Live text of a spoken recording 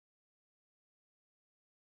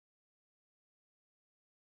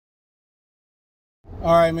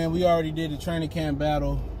All right, man, we already did the training camp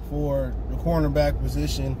battle for the cornerback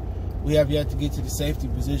position. We have yet to get to the safety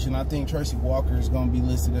position. I think Tracy Walker is going to be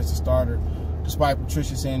listed as a starter, despite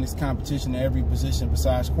Patricia saying it's competition at every position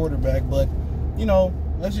besides quarterback. But, you know,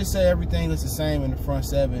 let's just say everything is the same in the front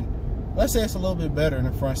seven. Let's say it's a little bit better in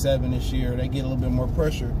the front seven this year. They get a little bit more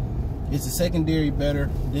pressure. Is the secondary better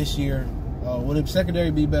this year? Will the secondary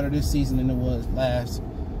be better this season than it was last?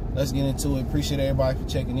 Let's get into it. Appreciate everybody for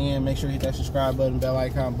checking in. Make sure you hit that subscribe button, bell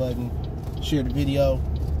icon button, share the video,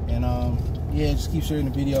 and yeah, just keep sharing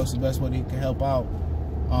the video. It's the best way that it can help out.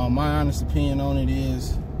 My honest opinion on it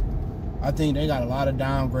is, I think they got a lot of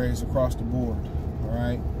downgrades across the board. All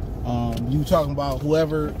right, you talking about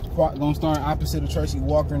whoever gonna start opposite of Tracy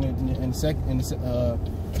Walker in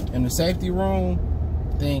the safety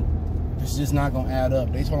room? I think it's just not gonna add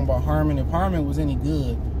up. They talking about Harmon. If Harmon was any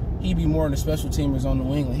good, he'd be more than the special teamers on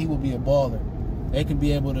New England. He would be a baller. They could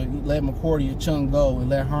be able to let McCourty or Chung go and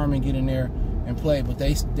let Harmon get in there and play. But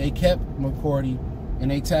they kept McCourty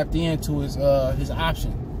and they tapped into his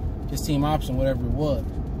option, his team option, whatever it was.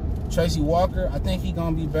 Tracy Walker, I think he's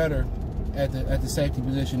gonna be better at the safety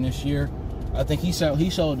position this year. I think he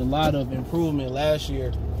showed a lot of improvement last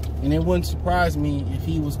year, and it wouldn't surprise me if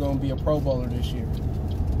he was gonna be a Pro Bowler this year.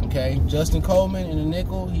 Okay, Justin Coleman in the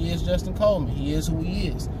nickel, he is Justin Coleman. He is who he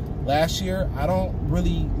is. Last year, I don't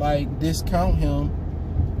really discount him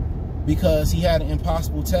because he had an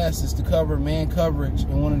impossible task, is to cover man coverage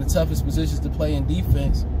in one of the toughest positions to play in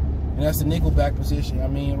defense, and that's the nickelback position. I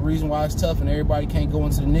mean, the reason why it's tough and everybody can't go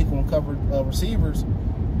into the nickel and cover receivers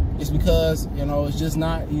is because, you know, it's just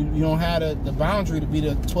not, you don't have the boundary to be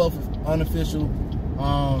the 12th unofficial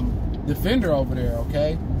defender over there,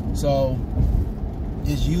 okay? So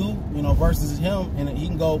it's you know, versus him, and he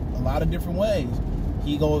can go a lot of different ways.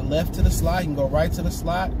 He can go left to the slot, he can go right to the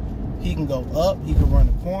slot, he can go up, he can run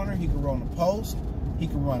the corner, he can run the post, he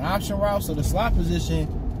can run option routes. So the slot position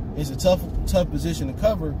is a tough position to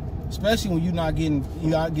cover, especially when you're not getting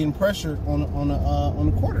pressure on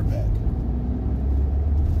the quarterback.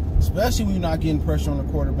 Especially when you're not getting pressure on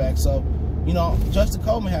the quarterback. So, you know, Justin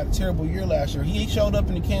Coleman had a terrible year last year. He showed up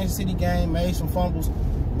in the Kansas City game, made some fumbles,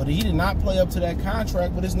 but he did not play up to that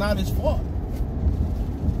contract, but it's not his fault.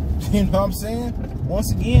 You know what I'm saying?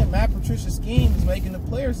 Once again, Matt Patricia's scheme is making the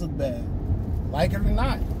players look bad, like it or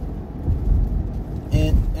not.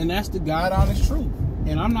 And that's the God honest truth.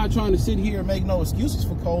 And I'm not trying to sit here and make no excuses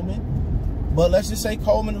for Coleman, but let's just say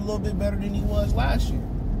Coleman a little bit better than he was last year.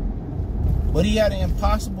 But he had an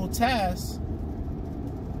impossible task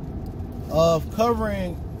of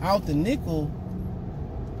covering out the nickel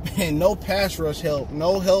and no pass rush help,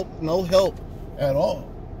 no help at all.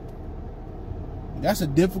 That's a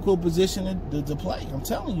difficult position to play. I'm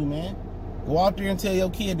telling you, man. Go out there and tell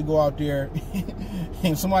your kid to go out there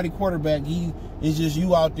and somebody quarterback, he is just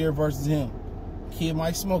you out there versus him. Kid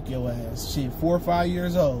might smoke your ass. Shit, 4 or 5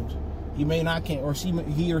 years old. He may not he or she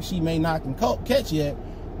may not catch yet,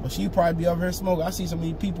 but she probably be over here smoking. I see so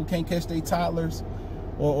many people can't catch their toddlers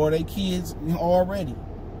or their kids already.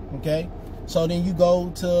 Okay? So then you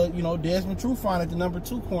go to, you know, Desmond Trufant at the number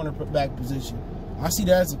 2 cornerback position. I see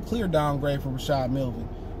that as a clear downgrade for Rashad Melvin.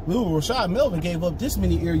 Rashad Melvin gave up this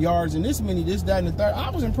many air yards and this many, this, that, and the third.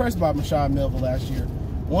 I was impressed by Rashad Melvin last year.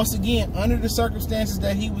 Once again, under the circumstances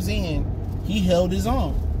that he was in, he held his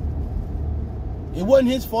own. It wasn't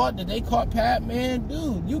his fault that they caught Pat, man.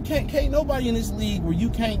 Dude, you can't nobody in this league where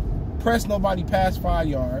you can't press nobody past 5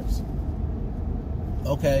 yards.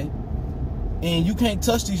 Okay? And you can't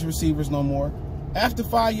touch these receivers no more. After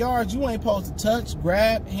 5 yards, you ain't supposed to touch,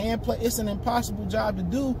 grab, hand play. It's an impossible job to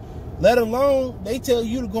do, let alone they tell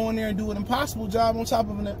you to go in there and do an impossible job on top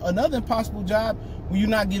of another impossible job where you're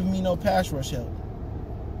not giving me no pass rush help.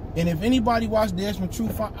 And if anybody watched Desmond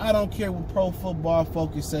Trufant, I don't care what Pro Football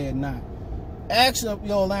Focus say or not. Ask your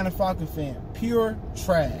Atlanta Falcon fan. Pure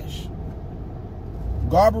trash.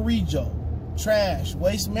 Garbarijo. Trash.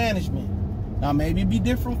 Waste management. Now, maybe it'd be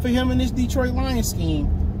different for him in this Detroit Lions scheme,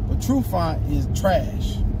 but Trufant is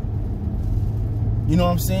trash. You know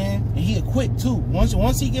what I'm saying? And he'll quit too.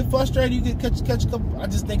 Once he get frustrated, you get catch a couple. I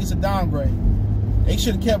just think it's a downgrade. They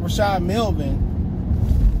should have kept Rashad Melvin.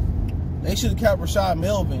 They should have kept Rashad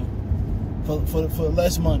Melvin for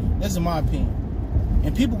less money. This is my opinion.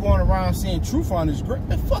 And people going around saying Trufant is great.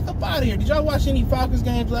 Man, fuck up out of here. Did y'all watch any Falcons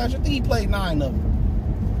games last year? I think he played 9 of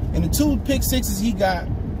them. And the 2 pick sixes he got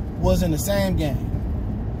was in the same game.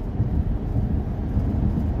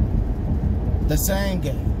 The same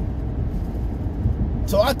game.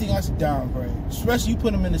 So I think that's a downgrade. Especially you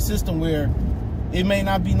put him in a system where it may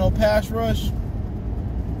not be no pass rush.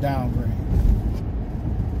 Downgrade.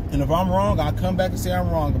 And if I'm wrong, I'll come back and say I'm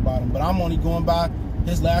wrong about him. But I'm only going by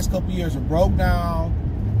his last couple years are broke down.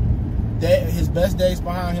 His best days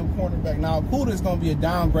behind him, cornerback. Now, Okudah is going to be a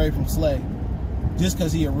downgrade from Slay just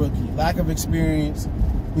because he a rookie. Lack of experience.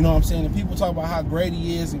 You know what I'm saying? And people talk about how great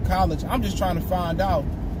he is in college. I'm just trying to find out,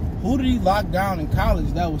 who did he lock down in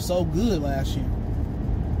college that was so good last year?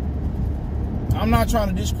 I'm not trying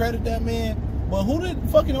to discredit that man, but who did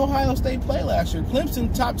fucking Ohio State play last year?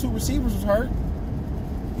 Clemson, top 2 receivers was hurt.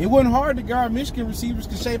 It wasn't hard to guard Michigan receivers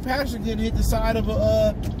because Shea Patrick didn't hit the side of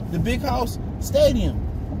the Big House Stadium.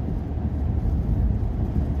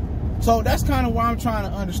 So that's kind of why I'm trying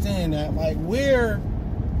to understand that. Like, where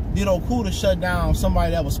did Okudah shut down somebody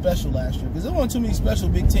that was special last year? Because there weren't too many special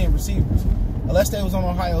Big Ten receivers, unless they was on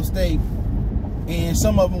Ohio State, and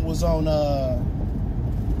some of them was on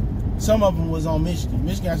Michigan.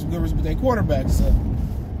 Michigan has some good receivers, but their quarterbacks suck.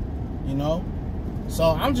 You know. So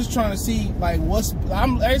I'm just trying to see, like, every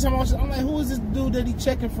time I'm like, who is this dude that he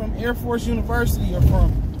checking from Air Force University or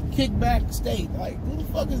from Kickback State? Like, who the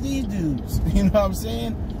fuck is these dudes? You know what I'm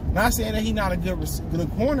saying? Not saying that he's not a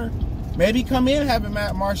good corner. Maybe come in having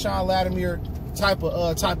Marshawn Lattimore type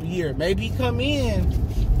of year. Maybe he come in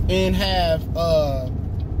and have a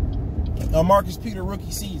Marcus Peter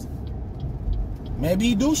rookie season. Maybe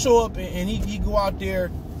he do show up and he go out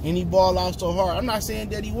there and he ball out so hard. I'm not saying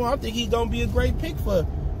that he won't. I think he's gonna be a great pick for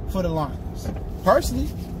the Lions. Personally,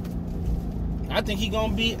 I think he's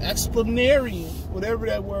gonna be explanarian, whatever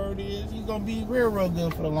that word is. He's gonna be real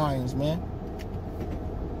good for the Lions, man.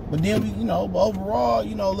 But then but overall,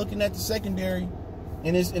 looking at the secondary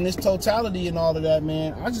in its totality and all of that,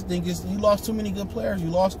 man, I just think you lost too many good players. You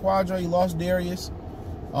lost Quadra, you lost Darius,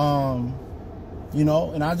 and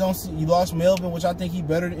I don't see, you lost Melvin, which I think he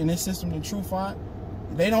better in this system than Trufant.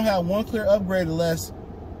 They don't have one clear upgrade unless,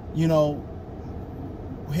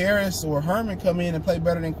 Harris or Herman come in and play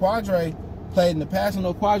better than Quadra played in the past. I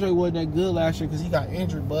know Quadra wasn't that good last year because he got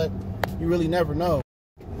injured, but you really never know.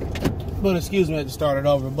 But excuse me, I had to start it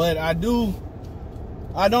over. But I don't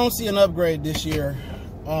see an upgrade this year,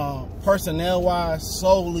 personnel-wise,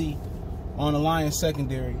 solely on the Lions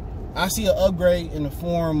secondary. I see an upgrade in the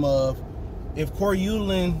form of, if Corey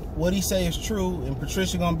Utlin, what he say is true, and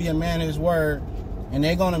Patricia gonna be a man of his word, and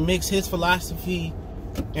they're gonna mix his philosophy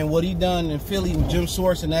and what he done in Philly with Jim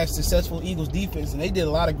Schwartz and that successful Eagles defense, and they did a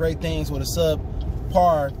lot of great things with a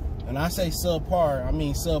subpar, and I say subpar, I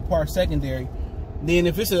mean subpar secondary. Then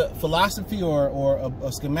if it's a philosophy or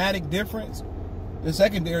a schematic difference, the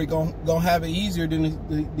secondary gonna have it easier than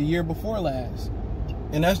the year before last.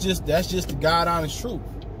 And that's just the God honest truth.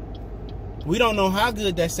 We don't know how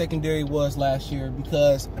good that secondary was last year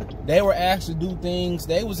because they were asked to do things.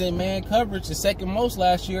 They was in man coverage the second most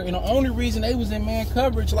last year, and the only reason they was in man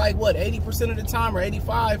coverage, like what, 80% of the time or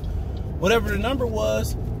 85, whatever the number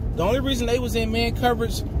was, the only reason they was in man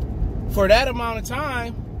coverage for that amount of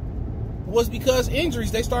time was because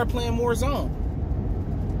injuries. They started playing more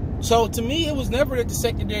zone. So to me, it was never that the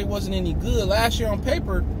secondary wasn't any good. Last year on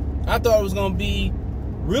paper, I thought it was going to be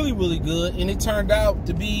really, really good, and it turned out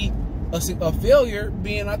to be a failure,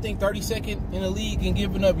 being, I think, 32nd in the league and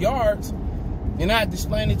giving up yards. And I had to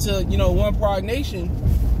explain it to, One Prog Nation,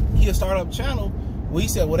 he a startup channel, where he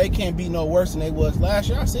said, well, they can't be no worse than they was last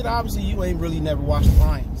year. I said, obviously, you ain't really never watched the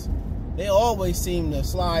Lions. They always seem to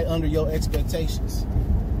slide under your expectations.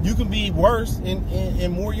 You can be worse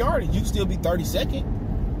in more yardage. You can still be 32nd,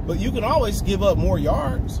 but you can always give up more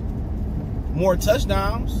yards, more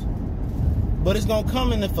touchdowns. But it's going to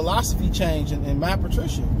come in the philosophy change in Matt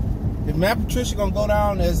Patricia. If Matt Patricia going to go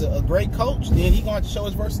down as a great coach, then he's going to have to show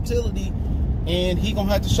his versatility, and he's going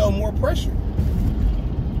to have to show more pressure.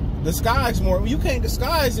 Disguise more. You can't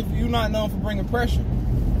disguise if you're not known for bringing pressure.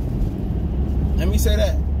 Let me say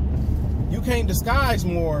that. You can't disguise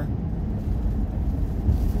more.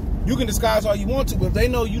 You can disguise all you want to, but if they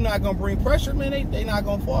know you're not going to bring pressure, man, they not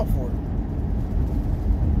going to fall for it.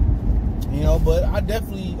 But I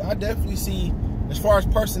definitely see, as far as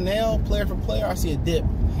personnel, player for player, I see a dip.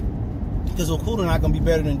 Because Okudah not going to be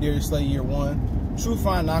better than Darius Slay year one.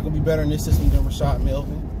 Trufant not going to be better in this system than Rashad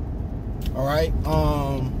Melvin. All right.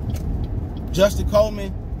 Justin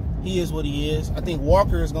Coleman, he is what he is. I think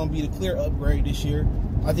Walker is going to be the clear upgrade this year.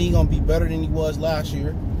 I think he's going to be better than he was last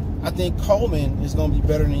year. I think Coleman is going to be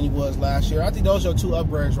better than he was last year. I think those are two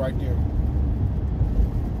upgrades right there.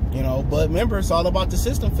 But remember, it's all about the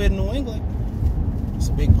system fit in New England. It's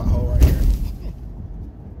a big pothole right here.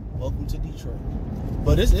 Welcome to Detroit.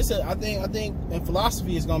 But I think in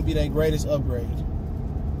philosophy it's going to be their greatest upgrade.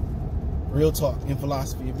 Real talk, in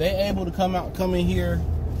philosophy. If they're able to come in here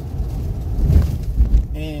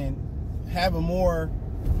and have a more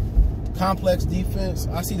complex defense,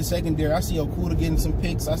 I see the secondary. I see Okudah getting some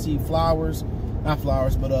picks. I see Flowers not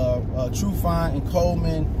Flowers, but Trufant and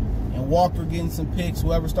Coleman and Walker getting some picks.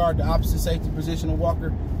 Whoever started the opposite safety position of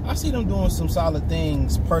Walker, I see them doing some solid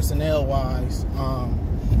things personnel-wise,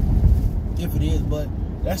 if it is. But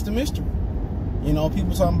that's the mystery. You know,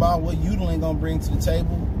 people talking about what Udall ain't gonna bring to the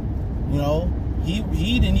table. You know,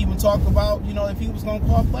 he didn't even talk about, you know, if he was gonna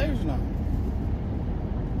call players or not.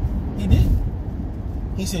 He didn't.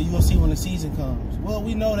 He said, you'll see when the season comes. Well,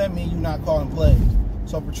 we know that means you're not calling plays.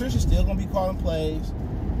 So Patricia's still going to be calling plays.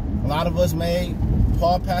 A lot of us made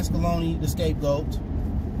Paul Pasqualoni the scapegoat.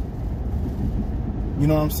 You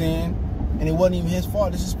know what I'm saying? And it wasn't even his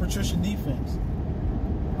fault. This is Patricia defense.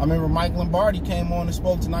 I remember Mike Lombardi came on and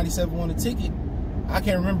spoke to 97 Won the Ticket. I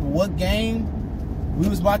can't remember what game we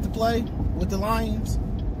was about to play with the Lions.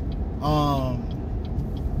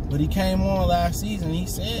 But he came on last season. He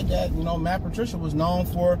said that, you know, Matt Patricia was known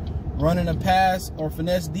for running a pass or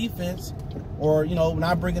finesse defense, or, you know,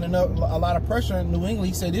 not bringing a lot of pressure in New England.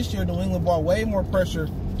 He said this year New England brought way more pressure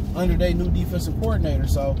under their new defensive coordinator.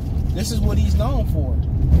 So this is what he's known for.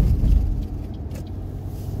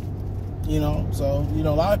 You know, so, you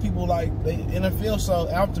know, a lot of people like the NFL so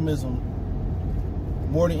optimism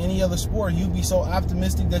more than any other sport. You'd be so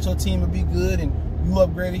optimistic that your team would be good and you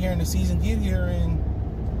upgraded here in the season, get here, and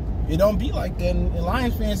it don't be like that. And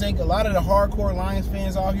Lions fans ain't, a lot of the hardcore Lions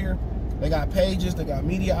fans out here, they got pages, they got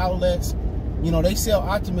media outlets. You know, they sell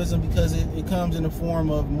optimism because it comes in the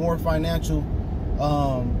form of more financial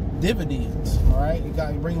dividends, all right? It got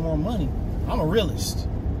to bring more money. I'm a realist.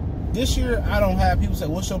 This year, I don't have, people say,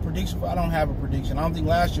 what's your prediction? I don't have a prediction. I don't think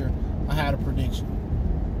last year I had a prediction.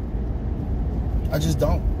 I just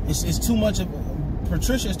don't. It's too much of,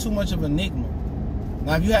 Patricia is too much of an enigma.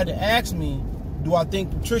 Now, if you had to ask me, do I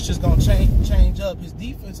think Patricia's going to change up his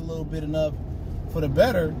defense a little bit enough for the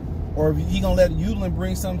better, or if he going to let Udall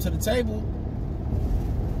bring something to the table?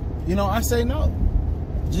 You know, I say no.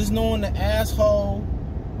 Just knowing the asshole,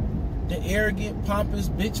 the arrogant, pompous,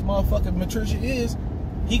 bitch motherfucker Patricia is,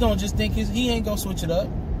 he going to just think he ain't going to switch it up.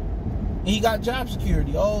 And he got job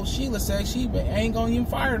security. Oh, Sheila said she ain't going to even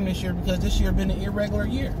fire him this year because this year been an irregular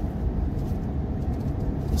year.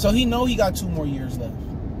 So he know he got 2 more years left.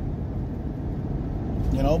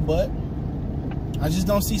 You know, but I just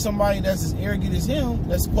don't see somebody that's as arrogant as him,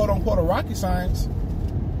 that's quote-unquote a rocket science,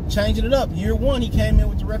 changing it up. Year 1, he came in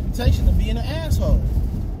with the reputation of being an asshole.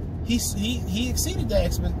 He exceeded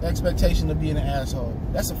that expectation of being an asshole.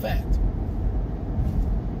 That's a fact.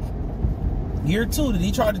 Year 2, did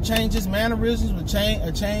he try to change his mannerisms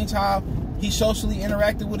or change how he socially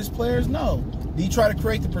interacted with his players? No. Did he try to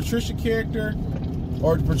create the Patricia character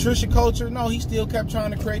or the Patricia culture? No, he still kept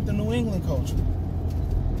trying to create the New England culture.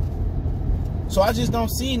 So I just don't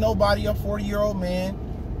see nobody, a 40-year-old man,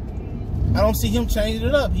 I don't see him changing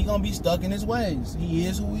it up. He's going to be stuck in his ways. He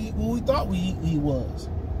is who we thought he was.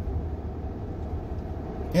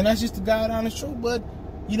 And that's just the God honest truth. But,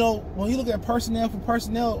 you know, when you look at personnel for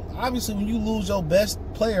personnel, obviously when you lose your best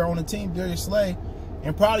player on the team, Darius Slay,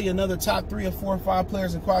 and probably another top 3 or 4 or 5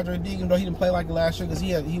 players in Quadre D, even though he didn't play like it last year because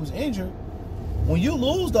he was injured. When you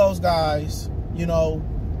lose those guys, you know,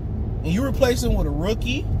 and you replace them with a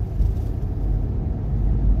rookie,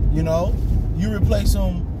 you know, you replace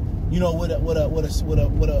him, you know, with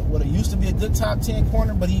a used to be a good top 10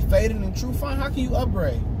 corner, but he faded in Trufant. How can you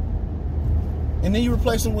upgrade? And then you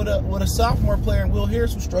replace him with a sophomore player in Will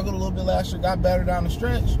Harris, who struggled a little bit last year, got better down the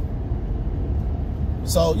stretch.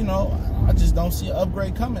 So, you know, I just don't see an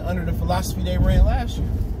upgrade coming under the philosophy they ran last year.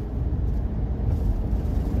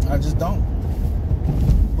 I just don't.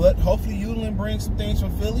 But hopefully Udall brings some things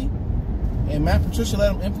from Philly, and Matt Patricia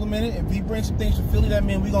let him implement it. If he brings some things from Philly, that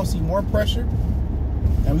means we're going to see more pressure.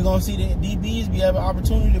 And we're going to see the DBs have an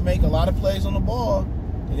opportunity to make a lot of plays on the ball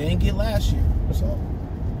that they didn't get last year. So,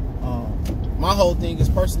 my whole thing is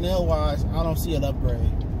personnel-wise, I don't see an upgrade.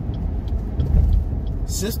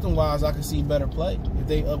 System-wise, I can see better play if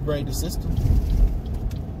they upgrade the system.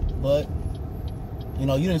 But, you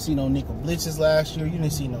know, you didn't see no nickel blitzes last year. You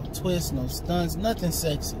didn't see no twists, no stunts, nothing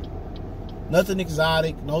sexy. Nothing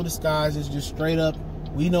exotic, no disguises, just straight up,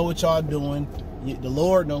 we know what y'all doing. The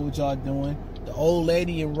Lord know what y'all doing. The old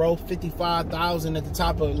lady in row 55,000 at the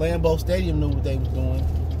top of Lambeau Stadium knew what they was doing.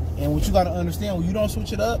 And what you got to understand, when you don't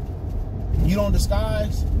switch it up, you don't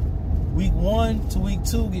disguise, week 1 to week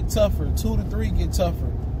 2 get tougher, 2 to 3 get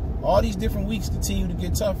tougher. All these different weeks continue to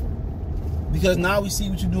get tougher. Because now we see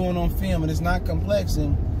what you're doing on film, and it's not complex,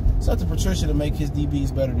 and it's up to Patricia to make his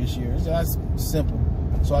DBs better this year. That's simple.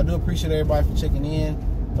 So I do appreciate everybody for checking in.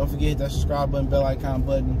 Don't forget to hit that subscribe button, bell icon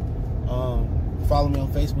button. Follow me on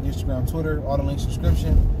Facebook, Instagram, Twitter, all the links in the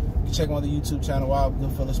description. You can check out the YouTube channel, Wild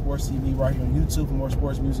Goodfellas Sports TV, right here on YouTube for more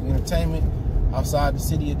sports, music, entertainment. outside the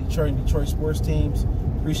city of Detroit and Detroit sports teams.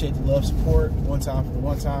 Appreciate the love, support. One time for the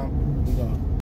one time. We gone.